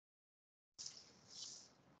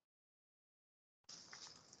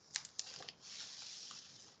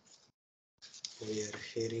we are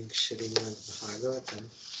hearing SRIMAD BHAGAVATAM,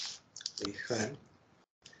 we heard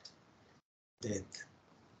that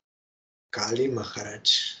Kali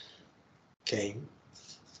Maharaj came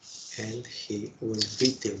and he was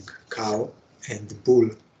beating cow and bull.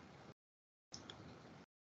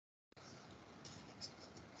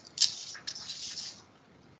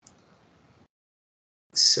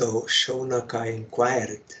 So Shaunaka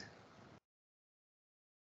inquired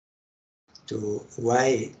to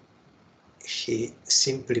why he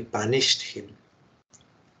simply punished him.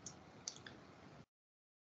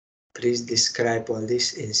 Please describe all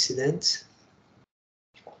these incidents.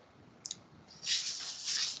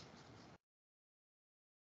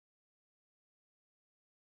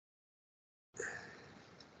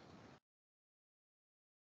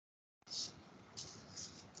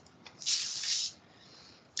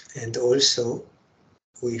 And also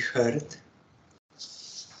we heard,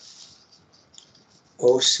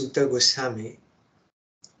 O Sutta Goswami,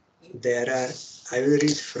 there are, I will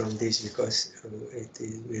read from this because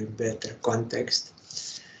it will better context.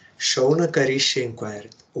 Shaunaka Rishi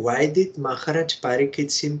inquired, why did Maharaj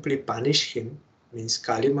Parikshit simply punish him, means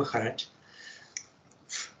Kali Maharaj,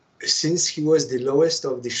 since he was the lowest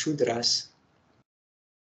of the Shudras,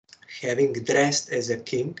 having dressed as a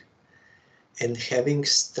king and having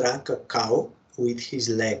struck a cow with his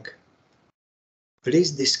leg?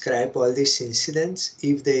 Please describe all these incidents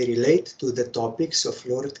if they relate to the topics of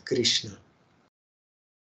Lord Krishna.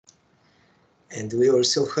 And we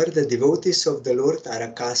also heard the devotees of the Lord are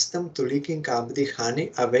accustomed to licking up the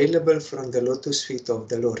honey available from the lotus feet of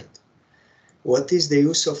the Lord. What is the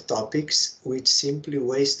use of topics which simply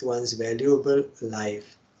waste one's valuable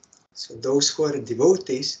life? So those who are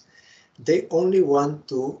devotees, they only want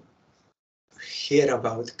to hear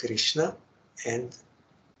about Krishna and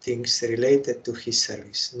things related to his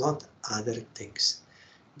service, not other things,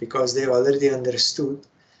 because they already understood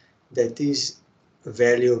that is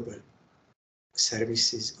valuable.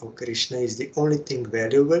 Services of Krishna is the only thing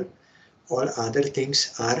valuable. All other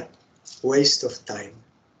things are waste of time.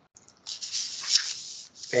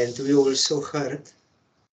 And we also heard,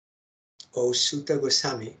 O Sutta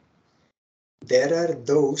Goswami, there are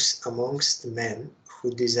those amongst men who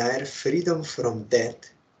desire freedom from death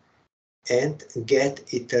and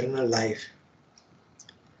get eternal life.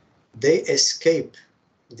 They escape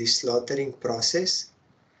the slaughtering process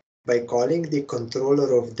by calling the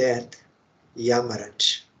controller of death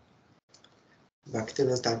Yamaraj.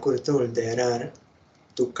 Bhaktivinoda Thakur told there are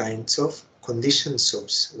two kinds of conditioned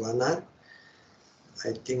souls. One are,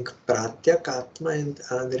 I think, Pratyak Atma, and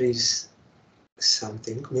other is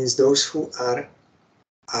something, means those who are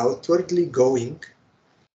outwardly going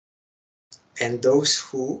and those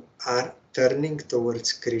who are turning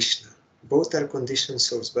towards Krishna. Both are conditioned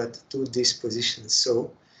souls, but two dispositions.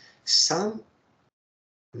 So some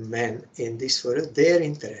men in this world, they are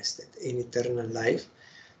interested in eternal life,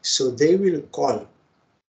 so they will call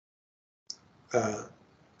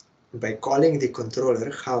by calling the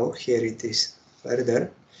controller. How? Here it is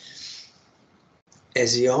further.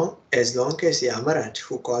 As long as Yamaraj,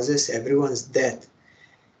 who causes everyone's death,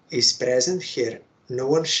 is present here, no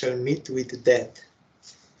one shall meet with death.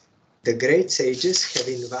 The great sages have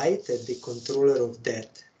invited the controller of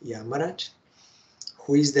death, Yamaraj,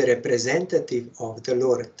 who is the representative of the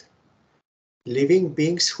Lord. Living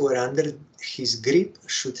beings who are under his grip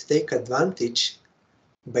should take advantage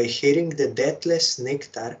by hearing the deathless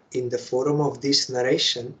nectar in the form of this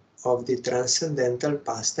narration of the transcendental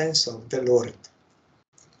pastimes of the Lord.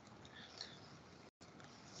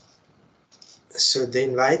 So they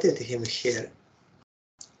invited him here.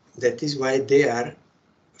 That is why they are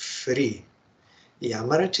free.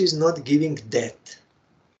 Yamaraj is not giving death.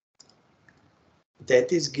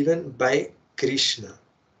 That is given by Krishna,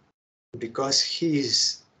 because he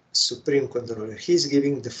is supreme controller. He is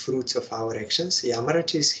giving the fruits of our actions.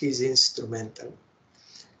 Yamaraj is his instrumental,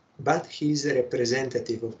 but he is a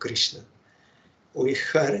representative of Krishna. We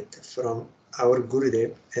heard from our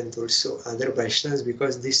Gurudev and also other Vaishnavas,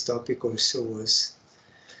 because this topic also was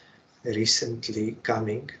recently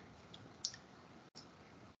coming,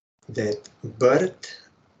 that birth,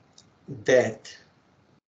 death,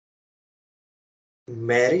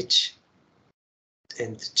 marriage,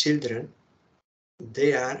 and children,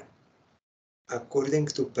 they are according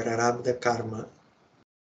to prarabdha karma,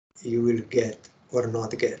 you will get or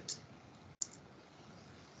not get.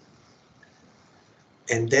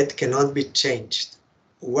 And that cannot be changed.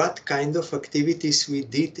 What kind of activities we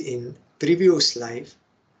did in previous life,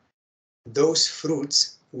 those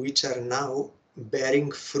fruits which are now bearing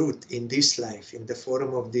fruit in this life, in the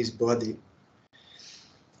form of this body,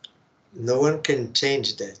 no one can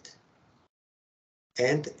change that.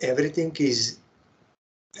 and everything is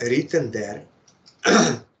written there.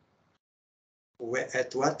 At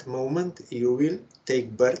what moment you will take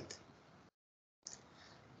birth,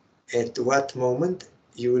 at what moment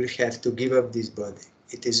you will have to give up this body.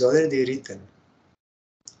 It is already written.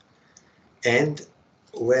 And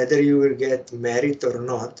whether you will get married or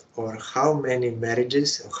not, or how many marriages,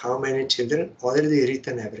 or how many children, already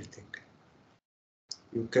written everything.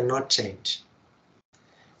 You cannot change.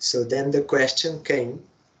 So then the question came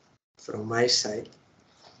from my side,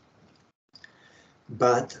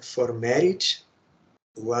 but for marriage,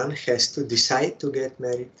 one has to decide to get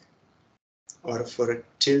married, or for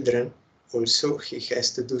children also he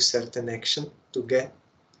has to do certain action to get.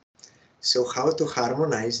 So how to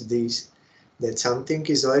harmonize these, that something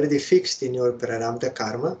is already fixed in your prarabdha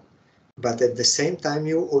karma, but at the same time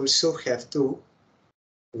you also have to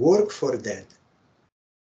work for that.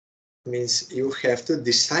 Means you have to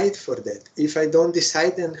decide for that. If I don't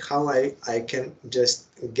decide, then how I can just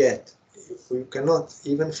get? You cannot.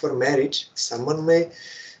 Even for marriage, someone may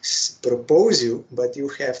propose you, but you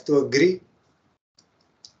have to agree.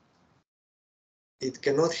 It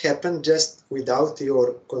cannot happen just without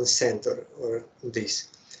your consent or this.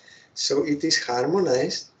 So it is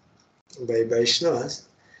harmonized by Vaishnavas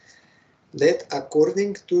that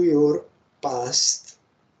according to your past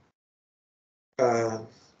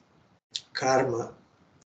karma,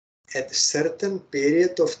 at a certain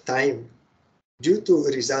period of time, due to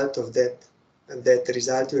result of that, and that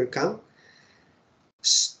result will come,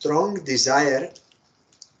 strong desire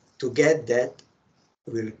to get that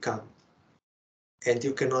will come, and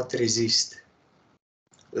you cannot resist.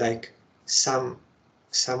 Like someone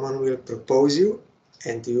will propose you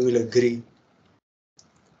and you will agree.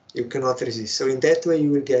 You cannot resist. So in that way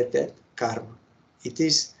you will get that karma. It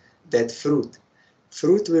is that fruit.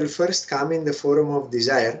 Fruit will first come in the form of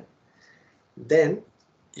desire, then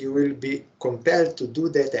you will be compelled to do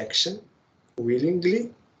that action willingly.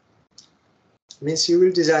 Means you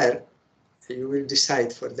will desire, you will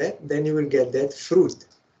decide for that, then you will get that fruit.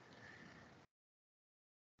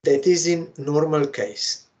 That is in normal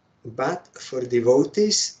case. But for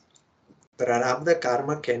devotees, prarabdha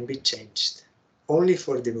karma can be changed. Only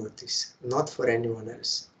for devotees, not for anyone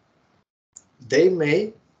else. They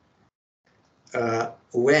may,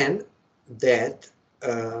 when that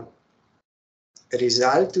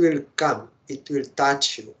result will come, it will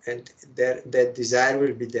touch you, and that desire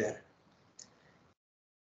will be there.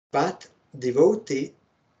 But devotee,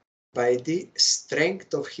 by the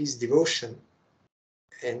strength of his devotion,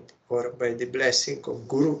 and or by the blessing of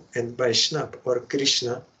Guru and Vaishnava or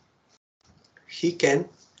Krishna, he can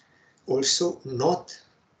also not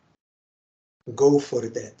go for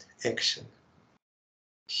that action.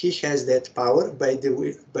 He has that power by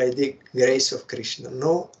the grace of Krishna.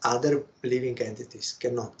 No other living entities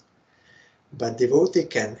cannot. But devotee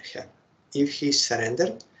can have. If he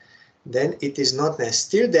surrendered, then it is not necessary.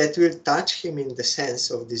 Still that will touch him in the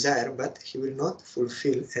sense of desire, but he will not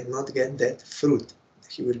fulfill and not get that fruit.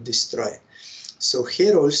 He will destroy. So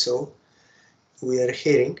here also we are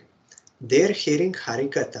hearing, they're hearing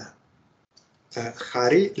Harikatha.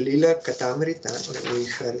 Hari Lila Katamrita, we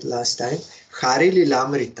heard last time, Hari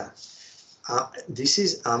Lilamrita. This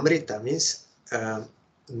is Amrita, means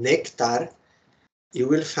nectar you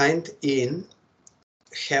will find in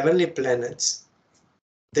heavenly planets.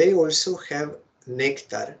 They also have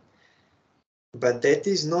nectar, but that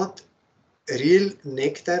is not real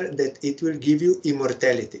nectar that it will give you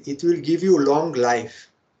immortality. It will give you long life.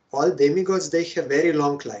 All demigods, they have very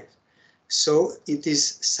long life. So it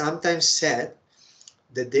is sometimes said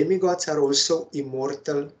the demigods are also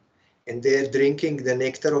immortal and they are drinking the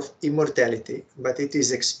nectar of immortality, but it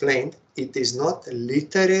is explained, it is not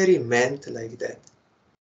literally meant like that.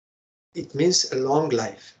 It means a long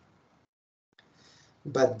life.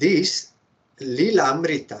 But this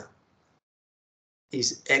Lilamrita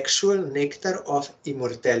is actual nectar of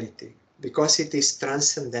immortality because it is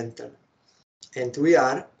transcendental. And we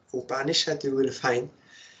are, Upanishad, you will find,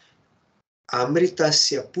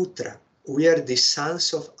 Amritasya Putra. We are the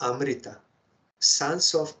sons of Amrita,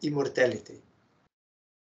 sons of immortality.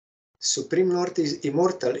 Supreme Lord is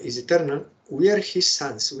immortal, is eternal. We are his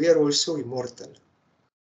sons. We are also immortal.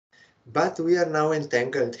 But we are now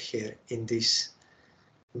entangled here in this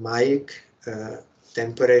Maic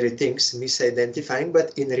temporary things, misidentifying,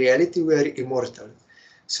 but in reality we are immortal.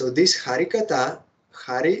 So this Harikatha,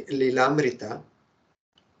 Hari Lilamrita,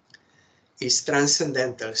 is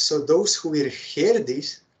transcendental. So those who will hear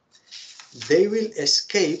this, they will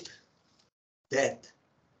escape death.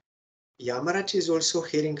 Yamaraj is also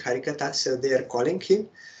hearing Harikatha, so they are calling him.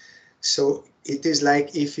 So it is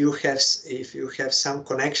like if you have some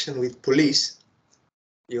connection with police,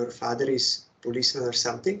 your father is policeman or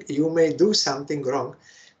something, you may do something wrong,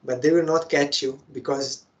 but they will not catch you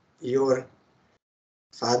because your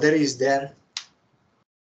father is there.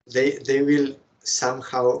 They will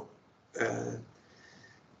somehow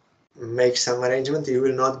make some arrangement, you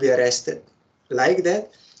will not be arrested. Like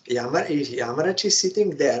that, if Yamaraj is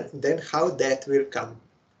sitting there, then how that will come?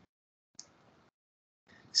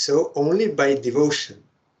 So only by devotion,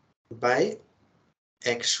 by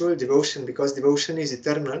actual devotion, because devotion is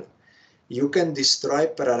eternal, you can destroy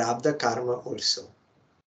prarabdha karma also.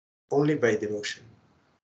 Only by devotion.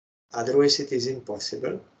 Otherwise it is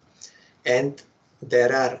impossible. And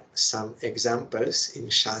there are some examples in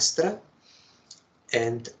Shastra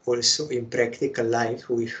and also in practical life.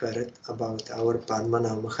 We heard about our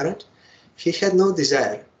Padmanabha Maharaj. He had no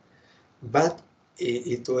desire, but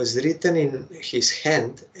it was written in his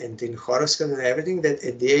hand and in horoscope and everything that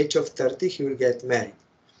at the age of 30 he will get married.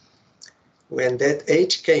 When that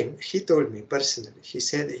age came, he told me personally, he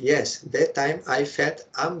said, yes, that time I felt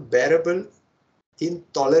unbearable,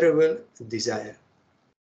 intolerable desire.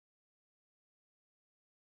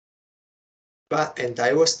 And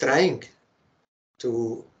I was trying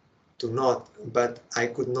to not, but I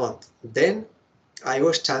could not. Then I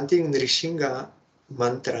was chanting Nrishinga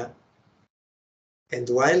mantra. And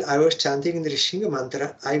while I was chanting Nrishinga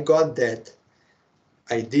mantra, I got that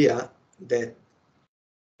idea, that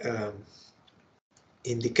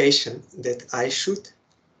indication that I should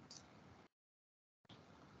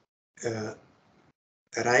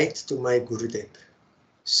write to my Gurudev.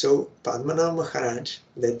 So Padmanabha Maharaj,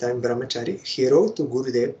 that time Brahmachari, he wrote to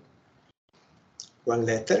Gurudev one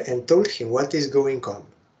letter and told him what is going on.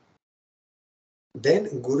 Then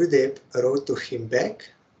Gurudev wrote to him back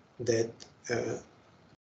that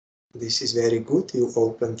this is very good, you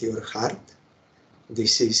opened your heart.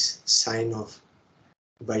 This is sign of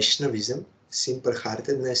Vaishnavism.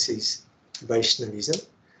 Simple-heartedness is Vaishnavism.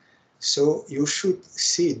 So you should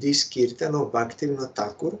see this Kirtan of Bhaktivinoda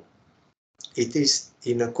Thakur. It is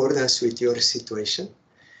in accordance with your situation,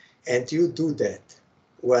 and you do that,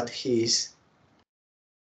 what he is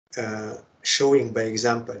showing by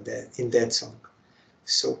example there in that song.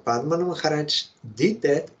 So Padmanabha Maharaj did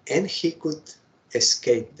that and he could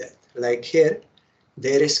escape that. Like here,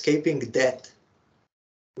 they're escaping death.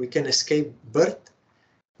 We can escape birth,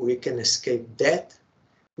 we can escape death,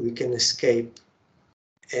 we can escape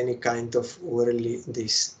any kind of worldly,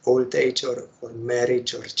 this old age or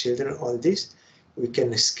marriage or children, all this, we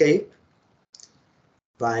can escape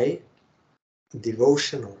by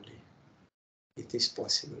devotion only. It is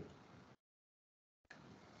possible.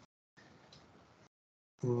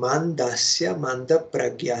 Mandasya manda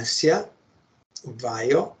pragyasya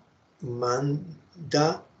vayo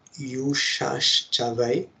manda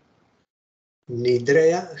yushashchavai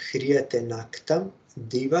nidraya hriyate naktam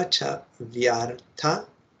diva cha vyartha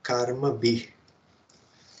karma bih.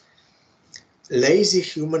 Lazy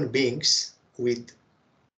human beings with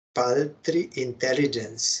paltry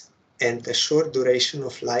intelligence and a short duration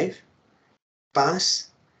of life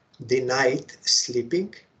pass the night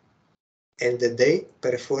sleeping and the day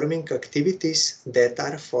performing activities that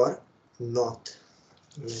are for naught.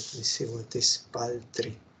 Let me see what is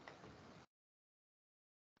paltry.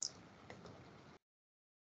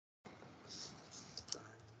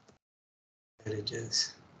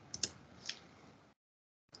 Intelligence.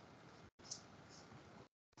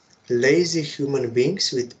 Lazy human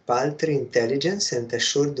beings with paltry intelligence and a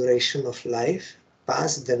short duration of life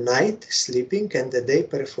pass the night sleeping and the day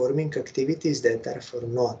performing activities that are for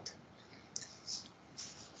naught.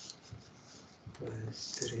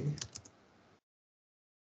 Paltry.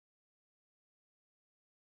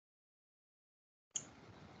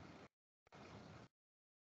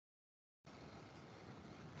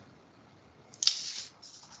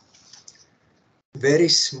 Very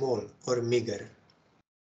small or meager.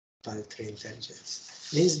 Paltry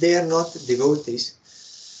intelligence means they are not devotees,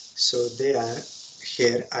 so they are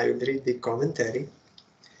here. I will read the commentary.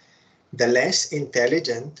 The less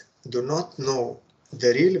intelligent do not know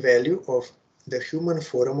the real value of the human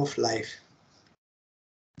form of life.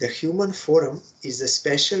 The human form is a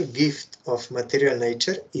special gift of material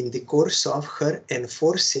nature in the course of her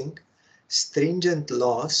enforcing stringent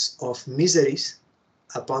laws of miseries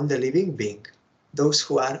upon the living being. Those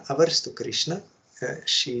who are averse to Krishna,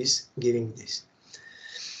 she is giving this.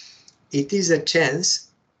 It is a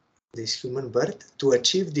chance, this human birth, to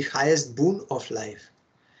achieve the highest boon of life,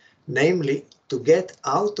 namely to get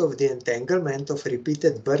out of the entanglement of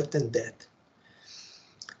repeated birth and death.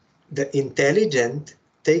 The intelligent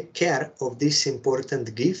take care of this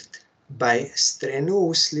important gift by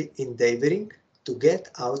strenuously endeavoring to get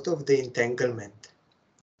out of the entanglement.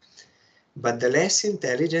 But the less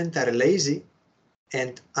intelligent are lazy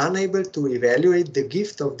and unable to evaluate the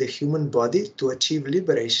gift of the human body to achieve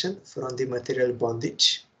liberation from the material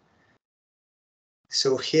bondage.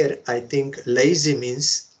 So here I think lazy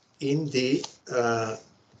means in the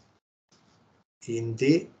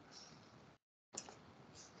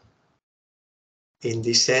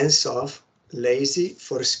sense of lazy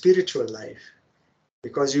for spiritual life,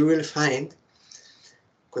 because you will find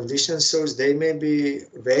conditioned souls, they may be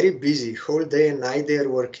very busy whole day and night, they are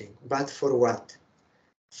working, but for what?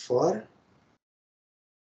 For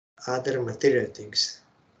other material things.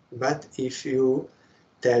 But if you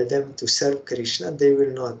tell them to serve Krishna, they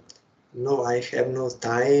will not. No, I have no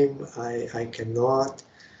time, I cannot,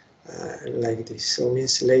 like this. So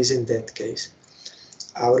means lazy in that case.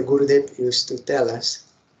 Our Gurudev used to tell us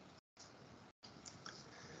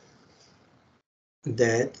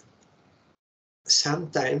that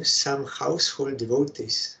sometimes some household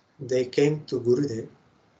devotees, they came to Gurudev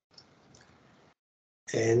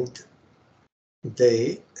and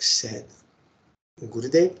they said,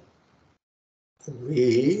 Gurudev,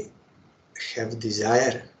 we have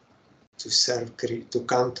desire to serve, to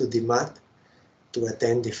come to the mat, to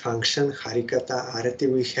attend the function, Harikatha,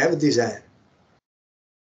 Arati, we have desire.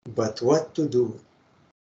 But what to do?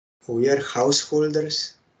 We are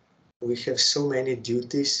householders, we have so many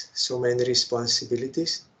duties, so many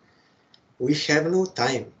responsibilities. We have no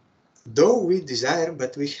time. Though we desire,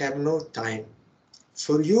 but we have no time.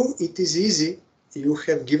 For you, it is easy. You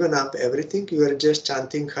have given up everything. You are just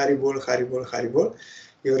chanting Haribol, Haribol, Haribol.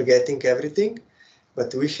 You are getting everything.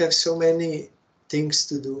 But we have so many things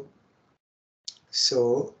to do.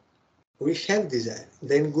 So we have desire.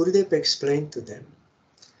 Then Gurudev explained to them.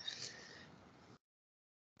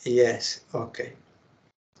 Yes, okay.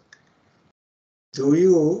 Do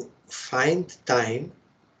you find time?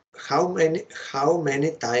 How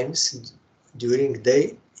many times during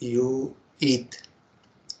day you eat?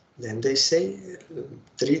 Then they say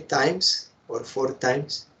 3 times or 4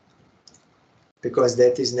 times, because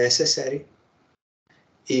that is necessary.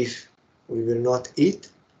 If we will not eat,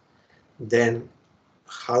 then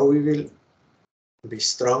how we will be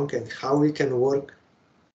strong and how we can work?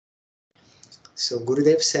 So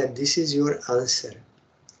Gurudev said, this is your answer.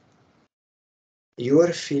 You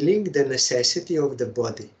are feeling the necessity of the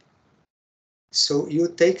body. So you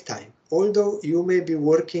take time. Although you may be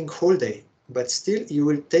working whole day, but still you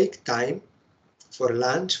will take time for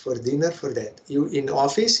lunch, for dinner, for that. You in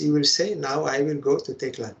office, you will say, now I will go to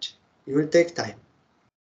take lunch. You will take time.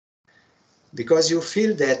 Because you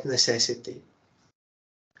feel that necessity.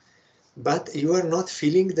 But you are not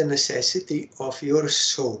feeling the necessity of your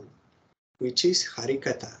soul, which is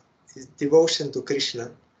Harikatha, devotion to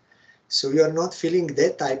Krishna. So you are not feeling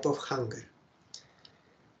that type of hunger.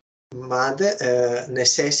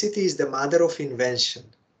 Necessity is the mother of invention.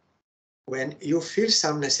 When you feel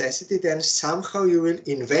some necessity, then somehow you will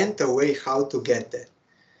invent a way how to get that.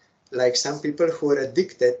 Like some people who are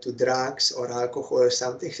addicted to drugs or alcohol or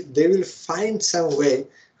something, they will find some way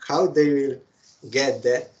how they will get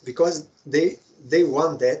that, because they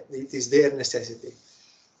want that, it is their necessity.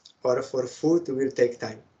 Or for food, it will take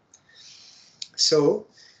time. So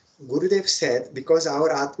Gurudev said, because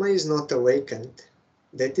our Atma is not awakened,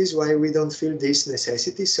 that is why we don't feel this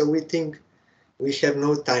necessity, so we think we have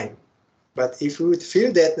no time. But if we would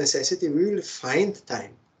feel that necessity, we will find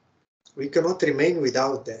time. We cannot remain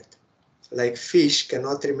without that. Like fish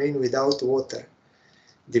cannot remain without water.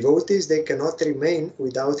 Devotees, they cannot remain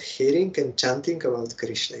without hearing and chanting about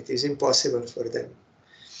Krishna. It is impossible for them.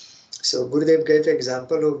 So Gurudev gave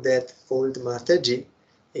example of that old Mataji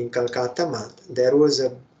in Calcutta Mat. There was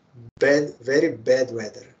a very bad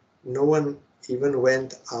weather. No one even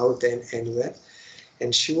went out anywhere.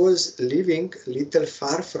 And she was living little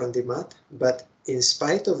far from the mat, but in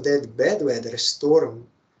spite of that bad weather, storm,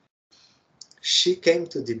 she came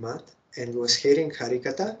to the mat and was hearing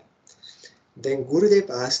Harikatha. Then Gurudev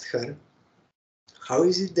asked her, how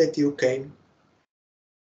is it that you came?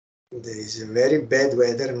 There is a very bad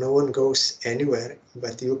weather, no one goes anywhere,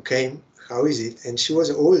 but you came, how is it? And she was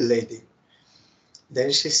an old lady.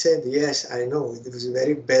 Then she said, yes, I know, it was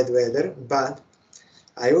very bad weather, but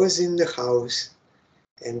I was in the house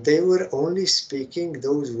and they were only speaking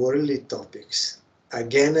those worldly topics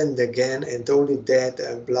again and again, and only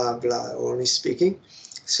that, blah, blah, only speaking.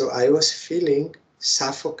 So I was feeling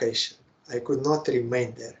suffocation. I could not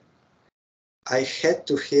remain there. I had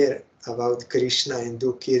to hear about Krishna and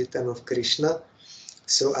do kirtan of Krishna,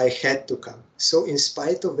 so I had to come. So in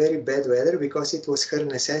spite of very bad weather, because it was her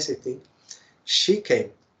necessity, she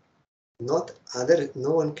came. Not other,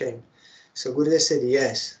 no one came. So Gurudev said,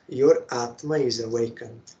 yes, your Atma is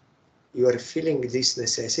awakened. You are feeling this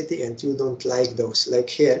necessity and you don't like those. Like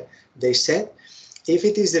here, they said, if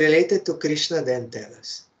it is related to Krishna, then tell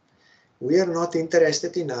us. We are not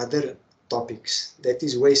interested in other topics. That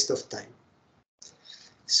is waste of time.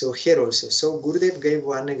 So here also, so Gurudev gave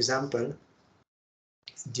one example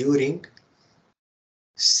during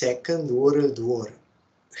Second World War.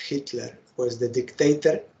 Hitler was the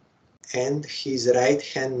dictator and his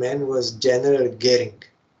right-hand man was General Goering.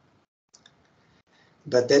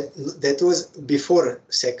 But that was before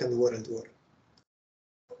Second World War.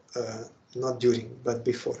 Not during, but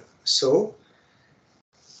before. So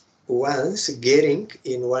once Goering,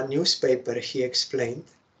 in one newspaper, he explained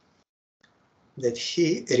that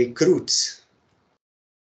he recruits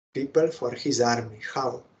people for his army.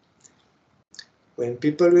 How? When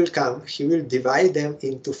people will come, he will divide them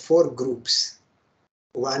into 4 groups.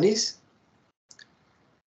 One is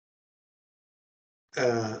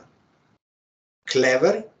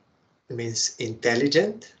clever, means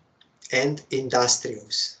intelligent, and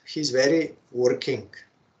industrious. He's very working.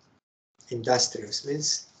 Industrious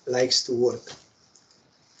means likes to work.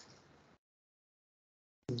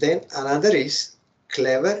 Then another is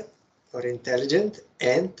clever or intelligent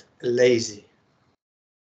and lazy.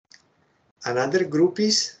 Another group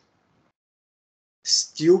is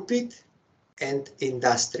stupid and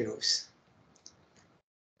industrious.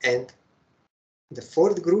 And the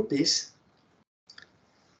 4th group is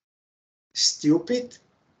stupid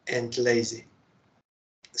and lazy.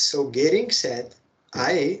 So Goering said,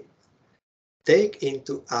 I take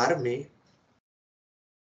into army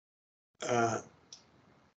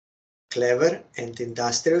clever and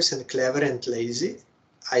industrious and clever and lazy.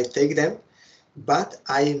 I take them, but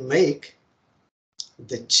I make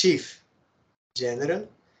the chief general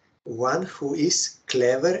one who is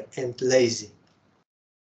clever and lazy.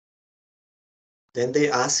 Then they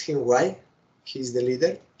ask him why. He's the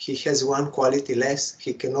leader. He has one quality less.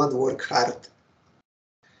 He cannot work hard.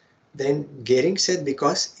 Then Goering said,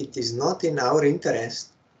 because it is not in our interest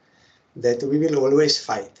that we will always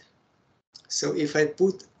fight. So if I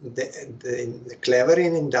put the clever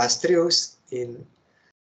and industrious in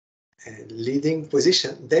a leading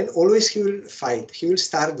position, then always he will fight. He will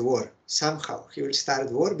start war. Somehow he will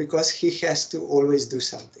start war because he has to always do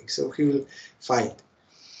something. So he will fight.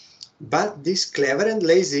 But this clever and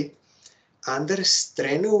lazy, under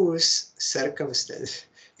strenuous circumstances,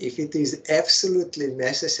 if it is absolutely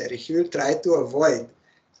necessary, he will try to avoid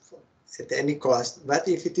at any cost. But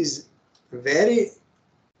if it is very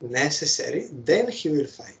necessary, then he will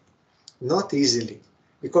fight. Not easily,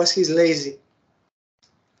 because he's lazy.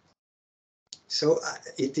 So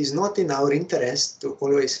it is not in our interest to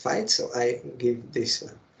always fight, so I give this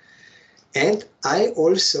one. And I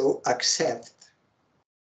also accept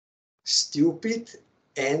stupid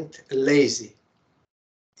and lazy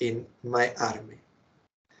in my army.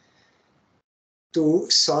 To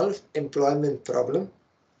solve employment problem,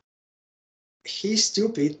 he's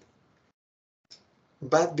stupid,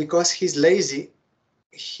 but because he's lazy,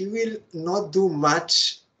 he will not do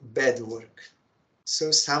much bad work.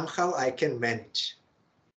 So somehow I can manage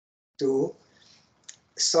to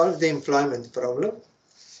solve the employment problem.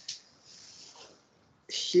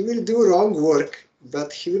 He will do wrong work,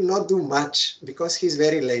 but he will not do much because he's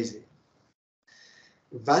very lazy.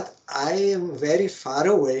 But I am very far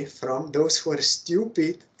away from those who are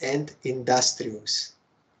stupid and industrious,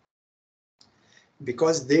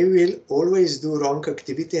 because they will always do wrong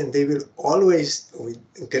activity and they will always, with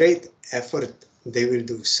great effort, they will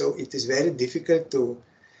do. So it is very difficult to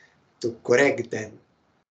correct them.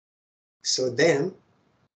 So then,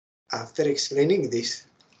 after explaining this,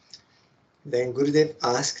 then Gurudev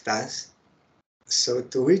asked us, so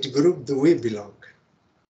to which group do we belong?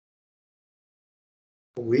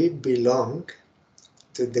 We belong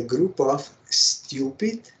to the group of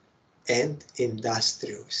stupid and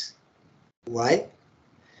industrious. Why?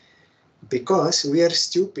 Because we are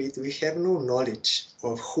stupid, we have no knowledge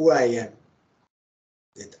of who I am.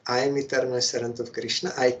 That I am eternal servant of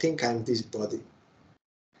Krishna, I think I am this body.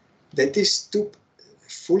 That is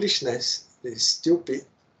foolishness, is stupid,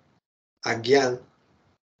 agyan,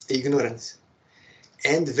 ignorance.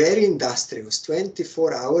 And very industrious,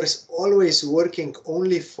 24 hours, always working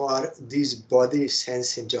only for this body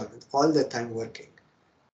sense enjoyment, all the time working.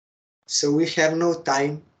 So we have no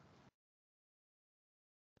time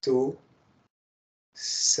to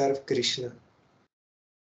serve Krishna.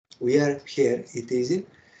 We are here, it is in,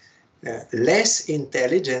 less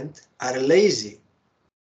intelligent are lazy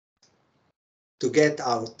to get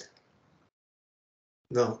out.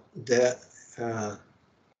 No,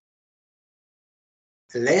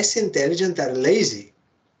 less intelligent are lazy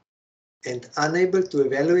and unable to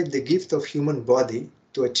evaluate the gift of human body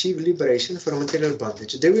to achieve liberation from material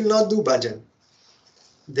bondage. They will not do bhajan.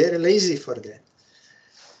 They're lazy for that.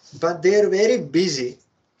 But they are very busy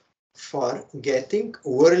for getting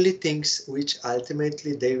worldly things which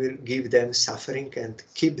ultimately they will give them suffering and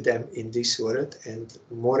keep them in this world, and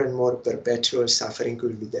more perpetual suffering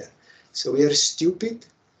will be there. So we are stupid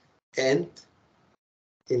and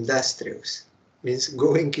industrious, means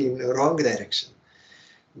going in wrong direction.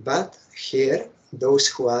 But here, those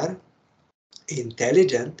who are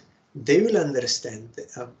intelligent, they will understand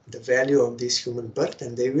the value of this human birth,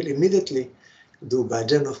 and they will immediately do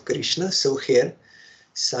bhajan of Krishna. So here,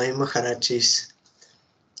 Sai Maharaj is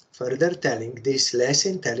further telling these less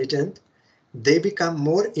intelligent, they become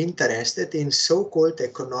more interested in so-called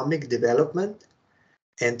economic development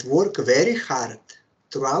and work very hard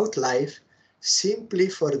throughout life simply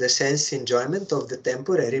for the sense enjoyment of the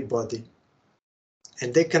temporary body.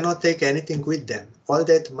 And they cannot take anything with them. All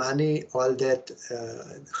that money, all that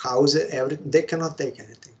house, everything, they cannot take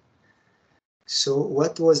anything. So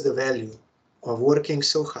what was the value of working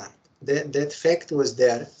so hard? That fact was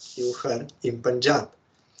there, you heard, in Punjab.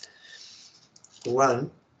 One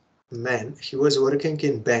man, he was working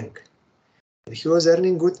in bank. And he was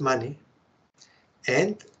earning good money.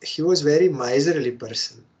 And he was very miserly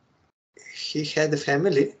person. He had a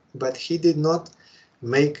family, but he did not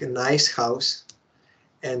make a nice house,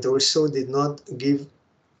 and also did not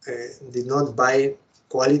buy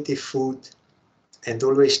quality food, and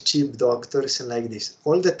always cheap doctors and like this.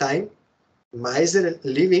 All the time, miser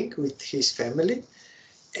living with his family,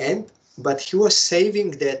 but he was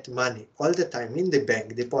saving that money all the time in the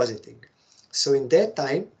bank, depositing. So in that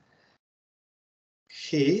time,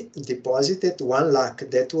 he deposited 1 lakh.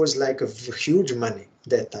 That was like a huge money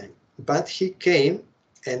that time. But he came,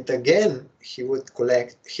 and again he would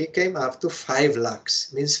collect. He came up to 5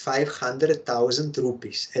 lakhs, means 500,000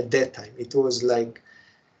 rupees at that time. It was like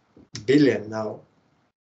billion now.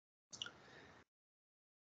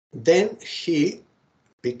 Then he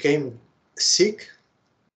became sick,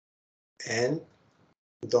 and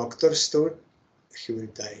doctors told he will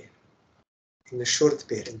die in a short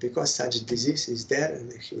period, because such disease is there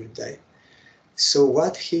and he will die. So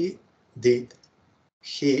what he did,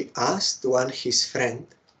 he asked one his friend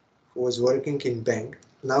who was working in bank.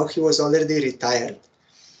 Now he was already retired.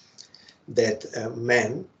 That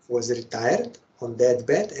man was retired on that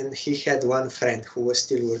bed, and he had one friend who was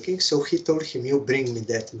still working. So he told him, you bring me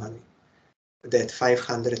that money, that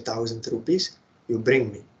 500,000 rupees, you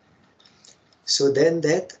bring me. So then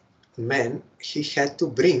that man, he had to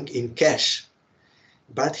bring in cash,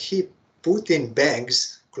 but he put in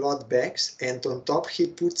bags, cloth bags, and on top he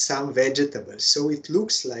put some vegetables. So it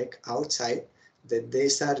looks like outside that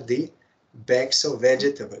these are the bags of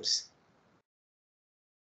vegetables.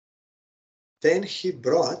 Then he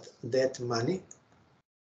brought that money,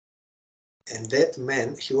 and that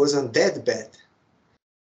man, he was on that bed.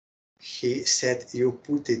 He said, you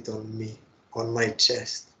put it on me, on my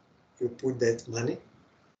chest. You put that money.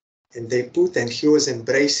 And they put, and he was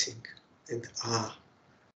embracing, and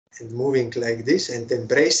moving like this, and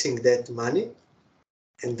embracing that money.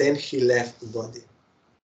 And then he left the body.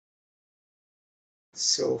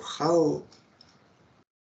 So how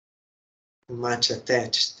much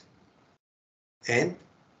attached, and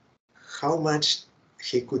how much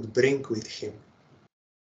he could bring with him.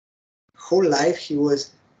 Whole life he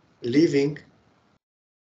was living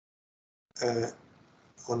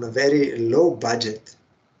on a very low budget,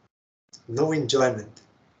 no enjoyment,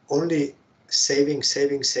 only saving,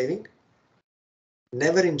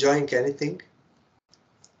 never enjoying anything,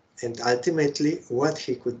 and ultimately what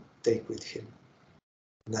he could take with him?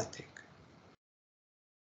 Nothing.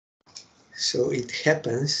 So it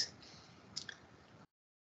happens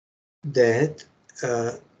that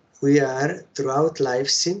we are throughout life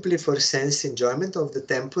simply for sense enjoyment of the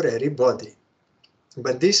temporary body.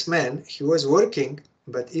 But this man, he was working,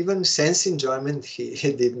 but even sense enjoyment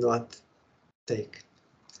he did not take.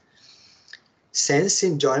 Sense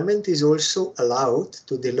enjoyment is also allowed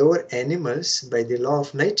to the lower animals by the law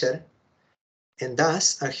of nature, and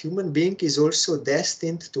thus a human being is also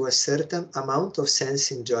destined to a certain amount of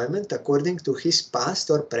sense enjoyment according to his past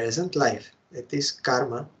or present life. That is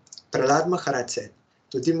karma. Prahlad Maharaj said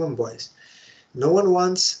to demon boys, no one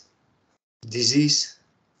wants disease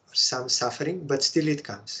or some suffering, but still it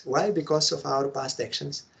comes. Why? Because of our past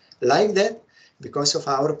actions. Like that, because of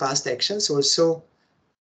our past actions, also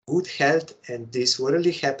good health and this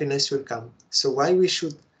worldly happiness will come. So why we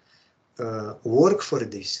should work for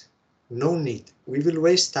this? No need. We will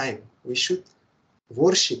waste time. We should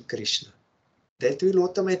worship Krishna. that will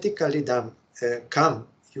automatically come.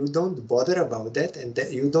 You don't bother about that, and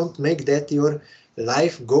that you don't make that your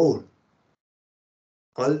life goal.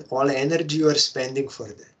 All energy you are spending for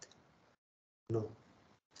that. No.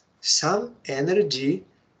 Some energy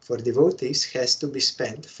for devotees has to be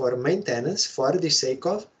spent for maintenance for the sake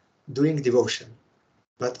of doing devotion,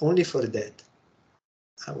 but only for that.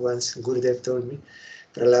 Once Gurudev told me,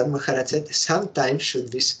 Prahlad Maharaj said, some time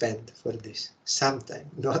should be spent for this. Some time,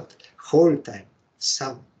 not whole time,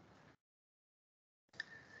 some.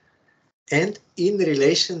 And in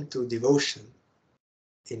relation to devotion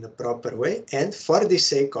in a proper way, and for the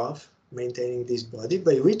sake of maintaining this body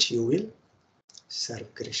by which you will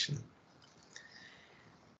serve Krishna.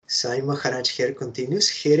 Sai Maharaj here continues,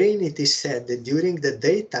 herein it is said that during the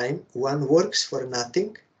daytime one works for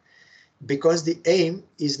nothing because the aim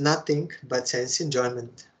is nothing but sense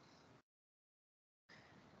enjoyment.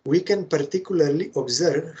 We can particularly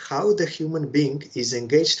observe how the human being is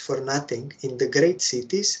engaged for nothing in the great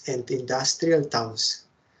cities and industrial towns.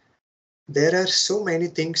 There are so many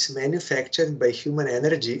things manufactured by human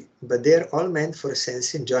energy, but they are all meant for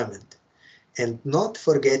sense enjoyment and not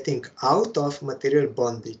for getting out of material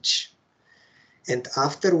bondage. And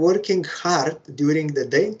after working hard during the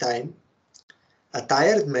daytime, a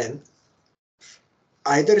tired man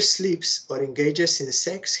either sleeps or engages in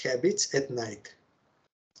sex habits at night.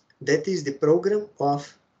 That is the program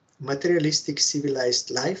of materialistic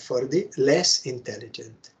civilized life for the less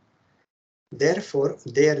intelligent. Therefore,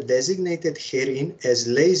 they are designated herein as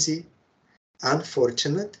lazy,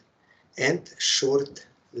 unfortunate, and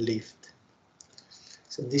short-lived.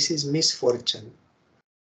 So this is misfortune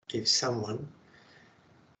if someone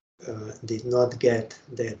did not get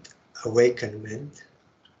that awakenment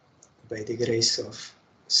by the grace of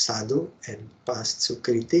sadhu and past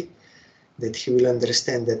sukriti, that he will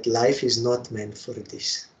understand that life is not meant for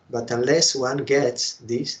this. But unless one gets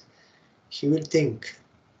this, he will think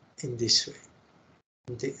in this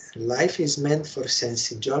way. Life is meant for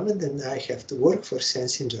sense enjoyment, and I have to work for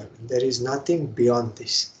sense enjoyment. There is nothing beyond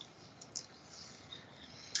this.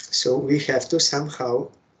 So we have to somehow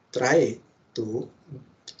try to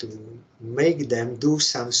make them do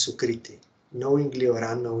some sukriti, knowingly or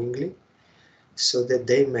unknowingly, so that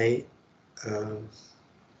they may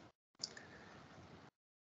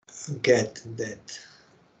get that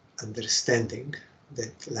understanding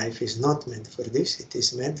that life is not meant for this, it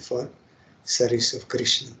is meant for service of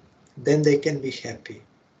Krishna. Then they can be happy.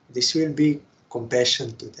 This will be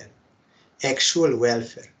compassion to them, actual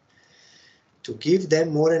welfare. To give them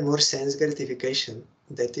more and more sense gratification,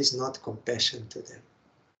 that is not compassion to them.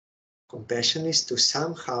 Compassion is to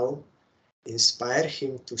somehow inspire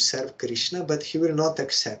him to serve Krishna, but he will not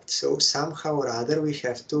accept. So somehow or other we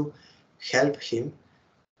have to help him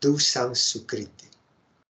do some sukriti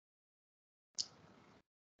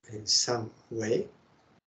in some way,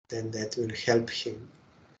 then that will help him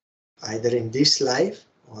either in this life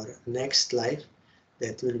or next life.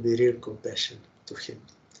 That will be real compassion to him.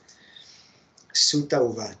 Suta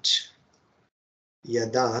Uvach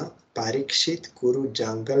Yada Parikshit Kuru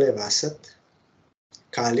Jangale Vasat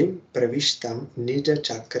Kalim Pravishtam Nija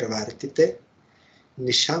Chakravartite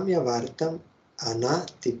Nishamya Vartam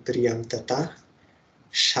Anati Priyam Tata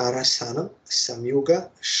Sharasanam Samyuga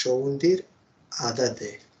Shoundir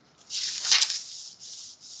Adade.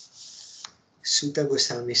 Suta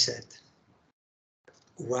Goswami said,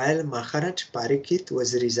 while Maharaj Parikshit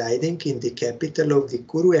was residing in the capital of the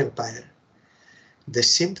Kuru Empire, the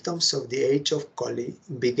symptoms of the age of Kali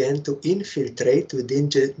began to infiltrate within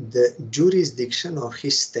the jurisdiction of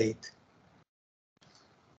his state.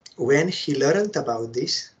 When he learned about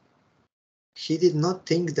this, he did not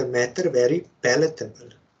think the matter very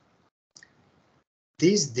palatable.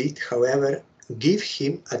 This did, however, give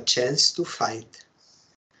him a chance to fight.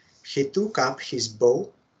 He took up his bow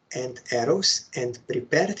and arrows and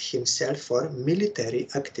prepared himself for military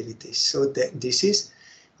activities. So this is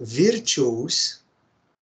virtuous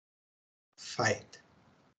fight.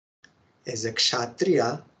 As a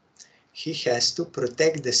kshatriya, he has to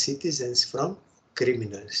protect the citizens from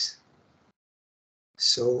criminals.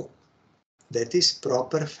 So that is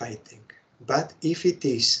proper fighting. But if it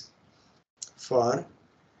is for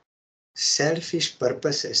selfish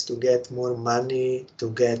purposes, to get more money, to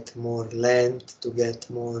get more land, to get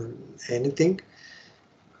more anything,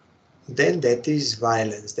 then that is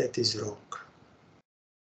violence, that is wrong.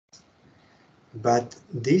 But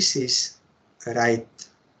this is right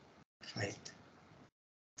fight.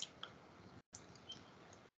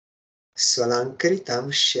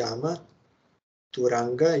 Swalankritam Shyama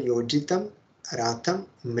Turanga Yojitam Ratam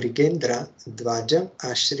Mrigendra Dvajam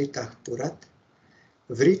Ashritah Purat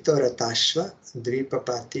Vritoratashva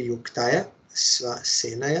Dvipapati Yuktaya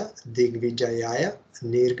Svasenaya Digvijayaya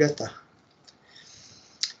Nirgata.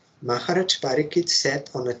 Maharaj Parikshit sat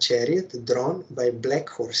on a chariot drawn by black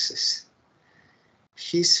horses.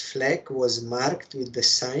 His flag was marked with the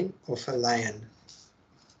sign of a lion.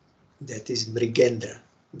 That is Mrigendra,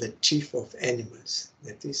 the chief of animals.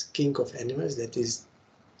 That is king of animals, that is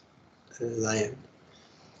a lion.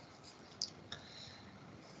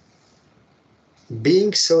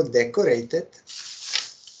 Being so decorated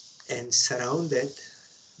and surrounded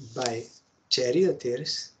by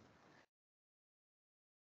charioteers,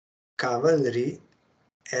 cavalry,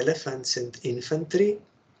 elephants and infantry,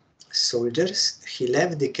 soldiers, he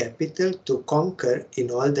left the capital to conquer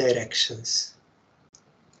in all directions.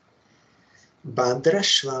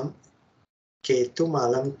 Badrashvam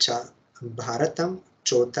Ketumalam cha Bharatam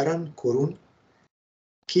Chotaran Kurun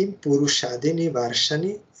Kim Purushadini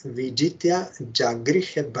Varshani Vijitya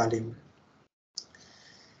Jagrihe Balim.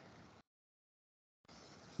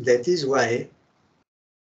 That is why,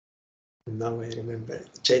 now I remember,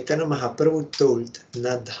 Chaitanya Mahaprabhu told,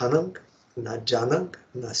 Na dhanang, na janang,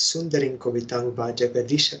 na sundaring kovitang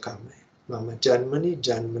bhajagadisha kame, mama janmani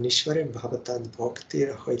janmanishware bhavatad bhakti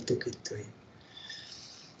hoitu kitoi.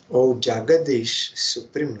 O Jagadish,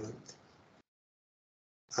 Supreme Lord,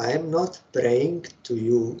 I am not praying to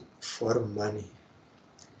you for money,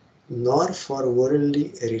 nor for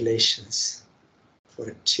worldly relations,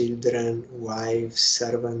 for children, wives,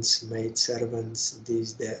 servants, maidservants,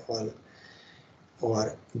 these, they all,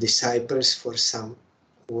 or disciples for some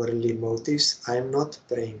worldly motives. I am not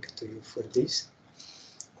praying to you for this.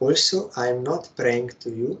 Also, I am not praying to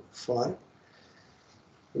you for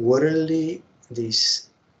worldly, this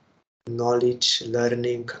knowledge,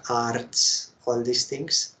 learning, arts, all these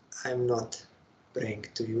things. I am not praying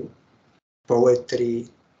to you. Poetry,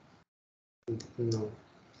 no.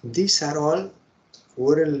 These are all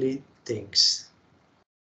worldly things,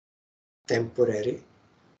 temporary.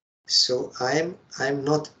 So I am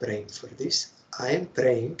not praying for this. I am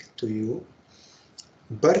praying to you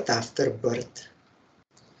birth after birth.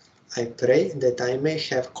 I pray that I may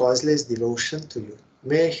have causeless devotion to you.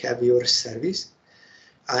 May I have your service.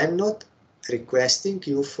 I am not requesting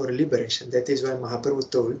you for liberation. That is why Mahaprabhu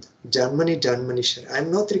told, Janmani Janmanishwar. I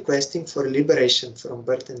am not requesting for liberation from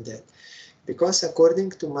birth and death. Because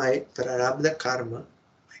according to my prarabdha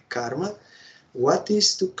karma, what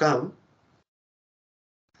is to come,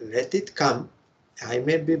 let it come. I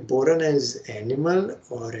may be born as animal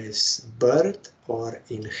or as bird or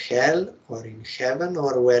in hell or in heaven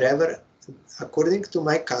or wherever. According to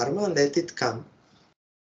my karma, let it come.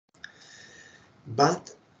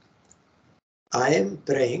 But I am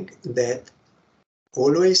praying that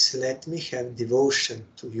always let me have devotion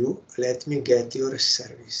to you, let me get your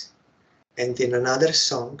service. And in another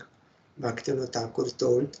song, Bhaktivinoda Thakur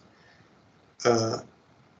told,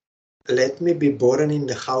 let me be born in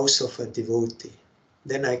the house of a devotee.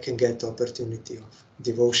 Then I can get opportunity of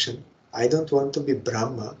devotion. I don't want to be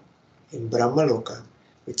Brahma in Brahma Loka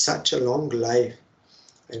with such a long life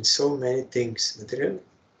and so many things material.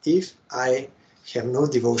 If I have no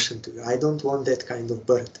devotion to you, I don't want that kind of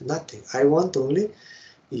birth, nothing. I want only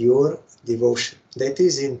your devotion. That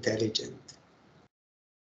is intelligent.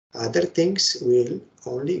 Other things will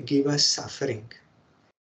only give us suffering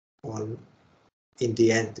in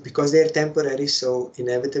the end, because they are temporary, so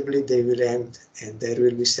inevitably they will end and there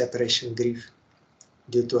will be separation grief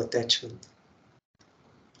due to attachment.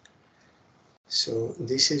 So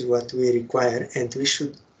this is what we require, and we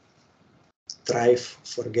should try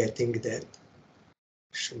for getting that.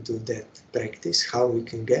 Should do that practice, how we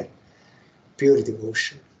can get pure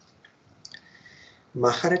devotion.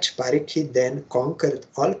 Maharaj Parikshit then conquered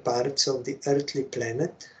all parts of the earthly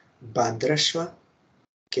planet, Bhadrashva,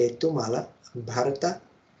 Ketumala, Bharata,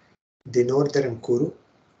 the northern Kuru,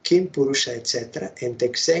 Kim Purusha, etc., and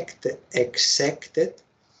exacted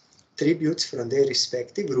tributes from their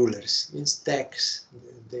respective rulers. Means tax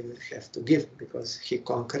they will have to give because he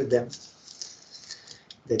conquered them.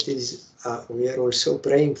 That is, we are also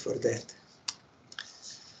praying for that.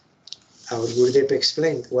 Our Gurudev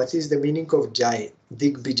explained what is the meaning of Jai,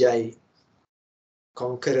 Digbijai,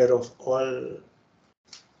 conqueror of all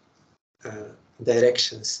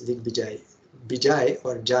directions, Digbijai. Bijay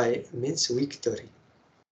or Jai means victory.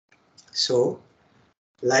 So,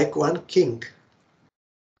 like one king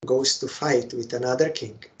goes to fight with another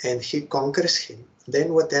king and he conquers him,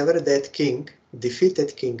 then whatever that king,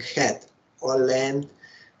 defeated king had, all land,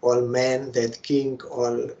 all men, that king,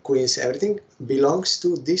 all queens, everything belongs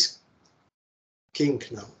to this king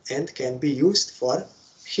now and can be used for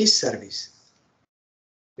his service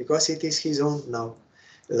because it is his own now.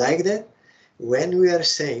 Like that, when we are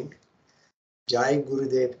saying Jai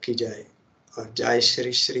Gurudev ki Jai or Jai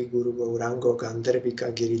Shri Shri Guru Gaurango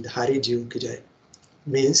Gandharvika Giridhari Jiv ki Jai,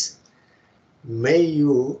 means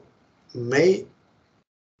may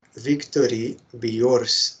victory be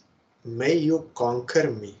yours. May you conquer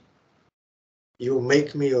me. You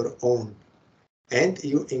make me your own. And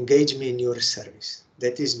you engage me in your service.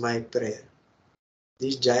 That is my prayer.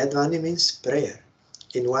 This Jayadvani means prayer.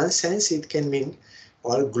 In one sense, it can mean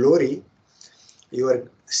all glory. You are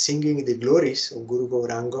singing the glories of Guru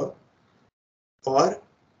Gauranga, or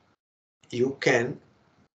you can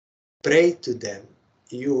pray to them.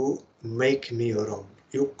 You make me your own.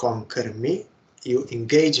 You conquer me. You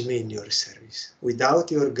engage me in your service. Without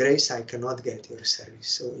your grace, I cannot get your service.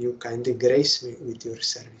 So you kindly grace me with your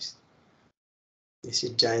service. This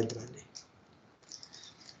is Jayadvani.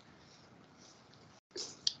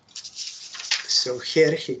 So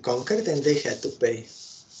here he conquered and they had to pay.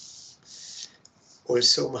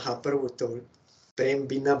 Also Mahaprabhu told, Prem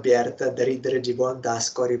bina byarta daridra jivan das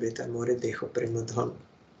kori betan more deho premadhan.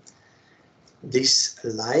 This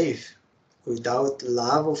life without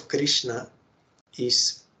love of Krishna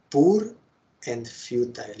is poor and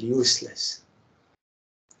futile, useless.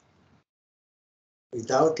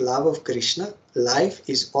 Without love of Krishna, life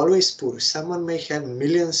is always poor. Someone may have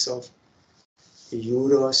millions of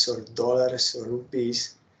euros or dollars or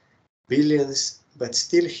rupees, billions, but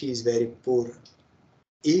still he is very poor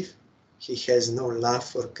if he has no love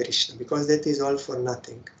for Krishna, because that is all for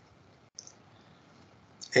nothing.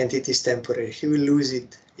 And it is temporary. He will lose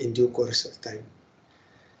it in due course of time.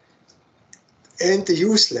 And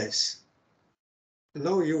useless.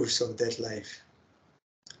 No use of that life.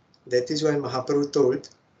 That is why Mahaprabhu told,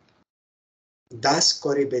 Das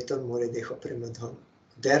kori beton more deho premadham.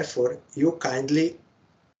 Therefore, you kindly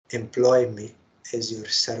employ me as your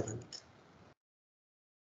servant.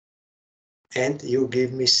 And you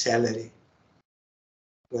give me salary.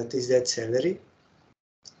 What is that salary?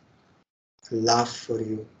 Love for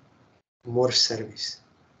you. More service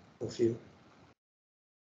of you.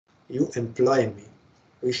 You employ me.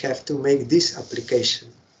 We have to make this application.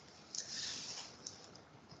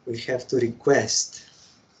 We have to request.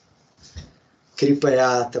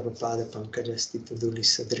 Kripaya tava pada pankajastita duli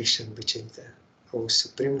sadrisham vichinta. O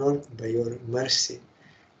Supreme Lord, by your mercy,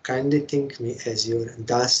 kindly think me as your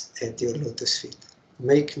dust at your lotus feet.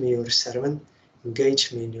 Make me your servant,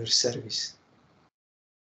 engage me in your service.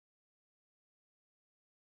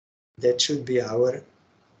 That should be our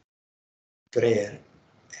prayer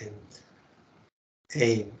and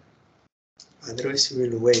aim. Otherwise we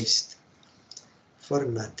will waste for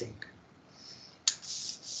nothing.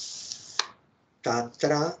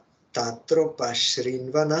 Tatra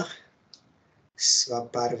tatropashrinvana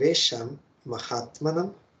svaparvesham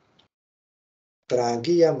mahatmanam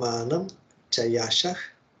pragiyamanam chayashah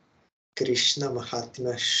Krishna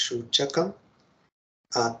mahatma shuchakam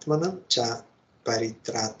atmanam cha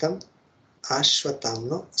paritratam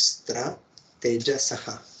ashvatamno stra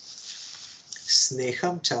tejasaha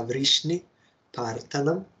sneham cha vrishni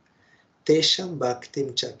parthanam tesham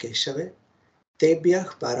bhaktim cha keshave tebhyah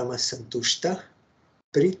paramasantushta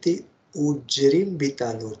priti ujrim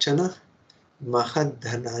bitalochana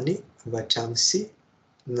mahadhanani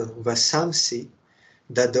vasamsi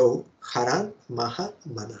dado haran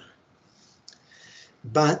mahamana.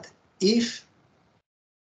 But if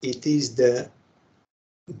it is the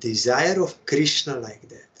desire of Krishna like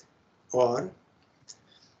that, or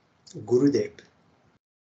Gurudev,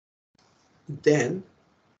 then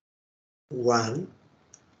one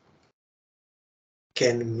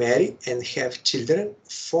can marry and have children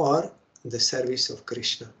for the service of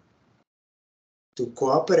Krishna, to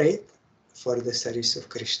cooperate for the service of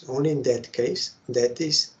Krishna. Only in that case, that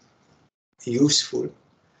is useful,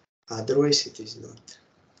 otherwise it is not.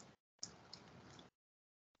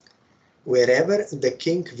 Wherever the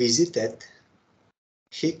king visited,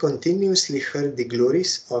 he continuously heard the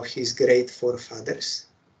glories of his great forefathers,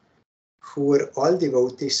 who were all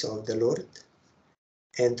devotees of the Lord,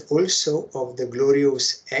 and also of the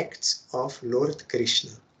glorious acts of Lord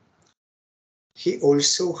Krishna. He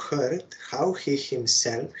also heard how he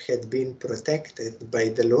himself had been protected by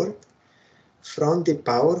the Lord from the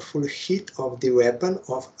powerful heat of the weapon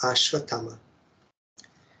of Ashwatthama.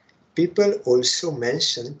 People also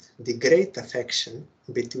mentioned the great affection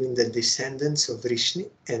between the descendants of Vrishni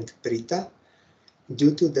and Prita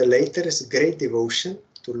due to the latter's great devotion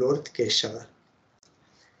to Lord Keshava.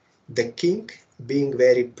 The king, being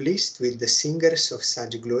very pleased with the singers of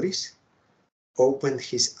such glories, opened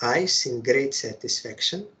his eyes in great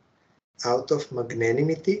satisfaction out of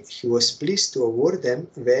magnanimity, he was pleased to award them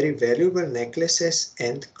very valuable necklaces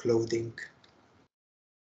and clothing.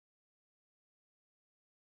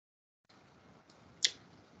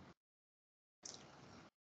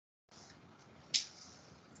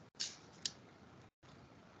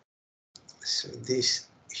 So this,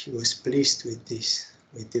 he was pleased with this,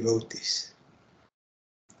 with devotees.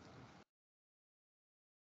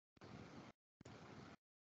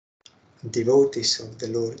 Devotees of the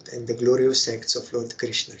Lord and the glorious acts of Lord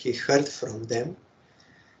Krishna. He heard from them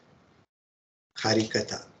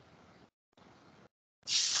Harikatha.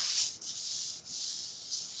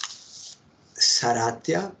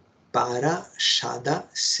 Saratya, Para, Shada,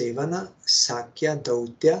 Sevana, Sakya,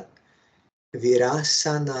 Dautya,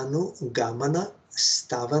 Virasananu, Gamana,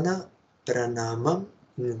 Stavana, Pranaman,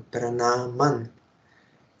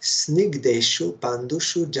 Snigdeshu,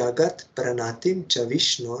 Pandushu, Jagat, Pranatim,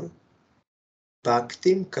 Chavishnor,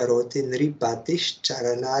 Bhaktim, Karoti, Nripatish,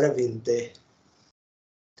 Charanara Vinde.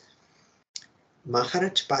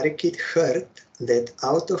 Maharaj Parikshit heard that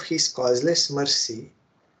out of his causeless mercy,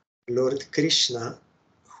 Lord Krishna,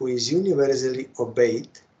 who is universally obeyed,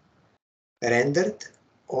 rendered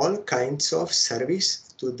all kinds of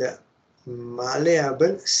service to the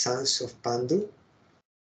malleable sons of Pandu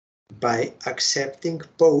by accepting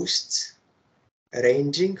posts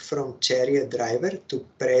ranging from chariot driver to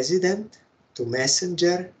president to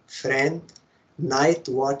messenger, friend, night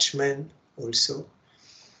watchman also,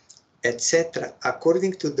 etc.,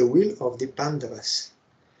 according to the will of the Pandavas,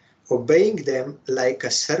 obeying them like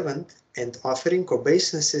a servant and offering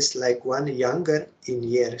obeisances like one younger in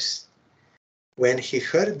years. When he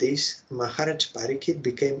heard this, Maharaj Parikshit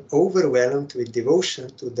became overwhelmed with devotion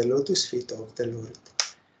to the lotus feet of the Lord.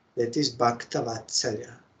 That is Bhakta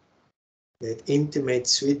Vatsalya, that intimate,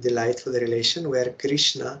 sweet, delightful relation where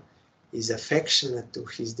Krishna is affectionate to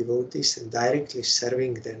his devotees and directly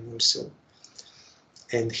serving them also.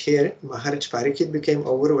 And here Maharaj Parikshit became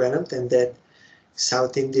overwhelmed, and that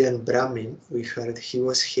South Indian Brahmin, we heard, he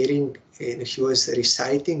was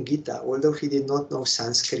reciting Gita, although he did not know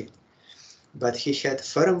Sanskrit. But he had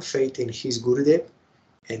firm faith in his Gurudev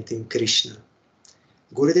and in Krishna.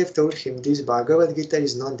 Gurudev told him this Bhagavad Gita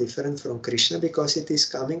is not different from Krishna because it is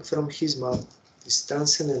coming from his mouth, this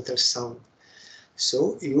transcendental sound.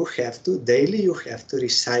 So daily you have to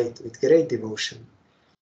recite with great devotion.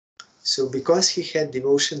 So because he had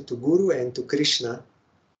devotion to Guru and to Krishna,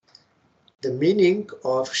 the meaning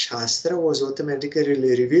of Shastra was automatically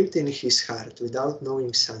revealed in his heart without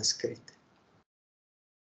knowing Sanskrit.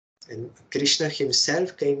 And Krishna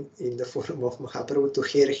himself came in the form of Mahaprabhu to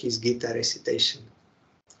hear his Gita recitation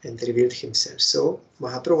and revealed himself. So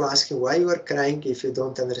Mahaprabhu asked him, why you are crying if you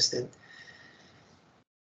don't understand?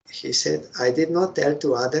 He said, I did not tell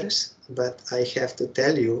to others, but I have to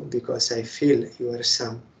tell you because I feel you are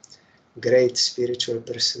some great spiritual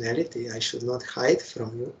personality. I should not hide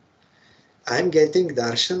from you. I'm getting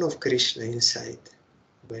darshan of Krishna inside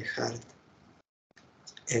my heart.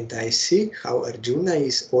 And I see how Arjuna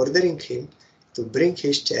is ordering him to bring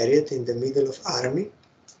his chariot in the middle of army.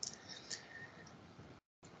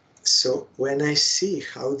 So when I see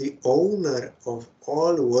how the owner of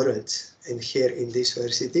all worlds, and here in this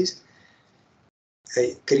verse it is,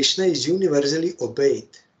 Krishna is universally obeyed.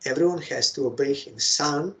 Everyone has to obey him.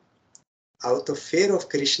 Sun, out of fear of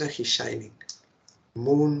Krishna, he's shining.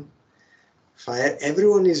 Moon, fire,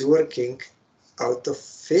 everyone is working out of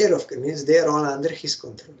fear of, means they are all under his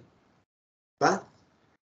control. But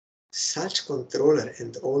such controller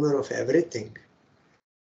and owner of everything,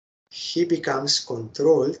 he becomes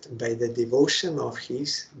controlled by the devotion of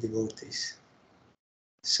his devotees.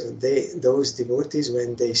 So those devotees,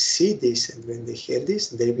 when they see this and when they hear this,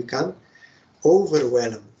 they become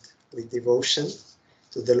overwhelmed with devotion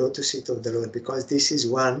to the lotus feet of the Lord, because this is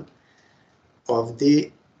one of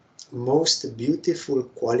the most beautiful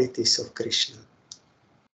qualities of Krishna.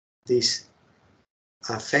 This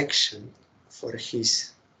affection for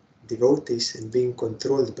his devotees and being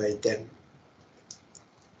controlled by them.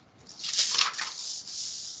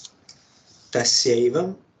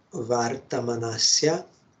 Tasyaivam vartamanasya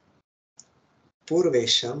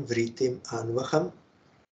purvesham vritim anvaham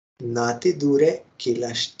nati dure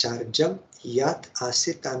kilascharjam yat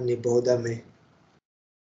asitan nibodame.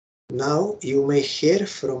 Now you may hear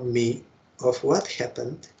from me of what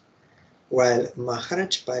happened while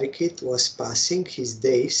Maharaj Parikshit was passing his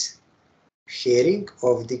days hearing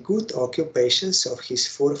of the good occupations of his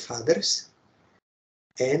forefathers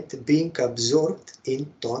and being absorbed in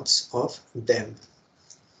thoughts of them.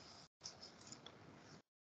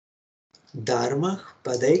 Dharma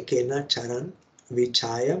padai kena charan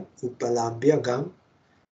vichayam upalabhya gam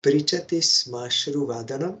Prichati smashru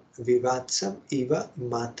vadanam vivatsam iva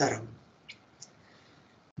mataram.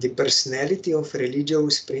 The personality of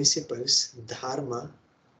religious principles, dharma,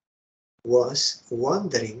 was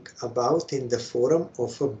wandering about in the form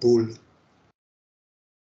of a bull.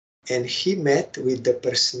 And he met the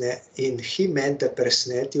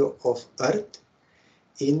personality of earth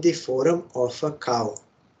in the form of a cow,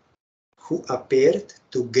 who appeared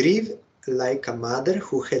to grieve like a mother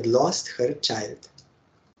who had lost her child.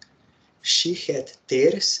 She had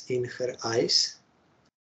tears in her eyes,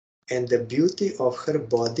 and the beauty of her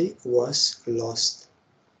body was lost.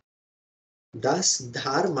 Thus,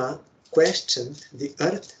 Dharma questioned the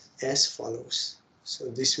earth as follows. So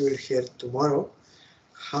this we will hear tomorrow,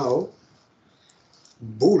 how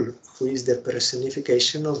Bull, who is the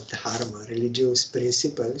personification of Dharma, religious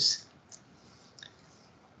principles,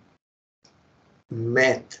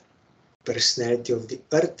 met personality of the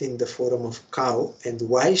earth in the form of cow, and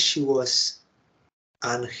why she was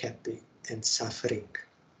unhappy and suffering,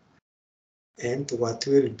 and what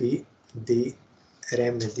will be the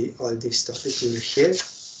remedy. All this topic we will hear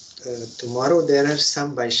tomorrow. There are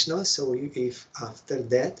some Vaishnavas, so if after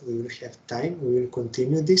that we will have time, we will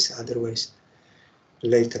continue this, otherwise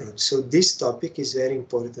later on. So this topic is very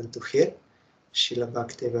important to hear. Srila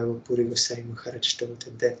Bhaktivinoda Puri Goswami Maharaj told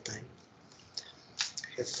at that time.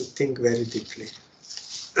 Have to think very deeply.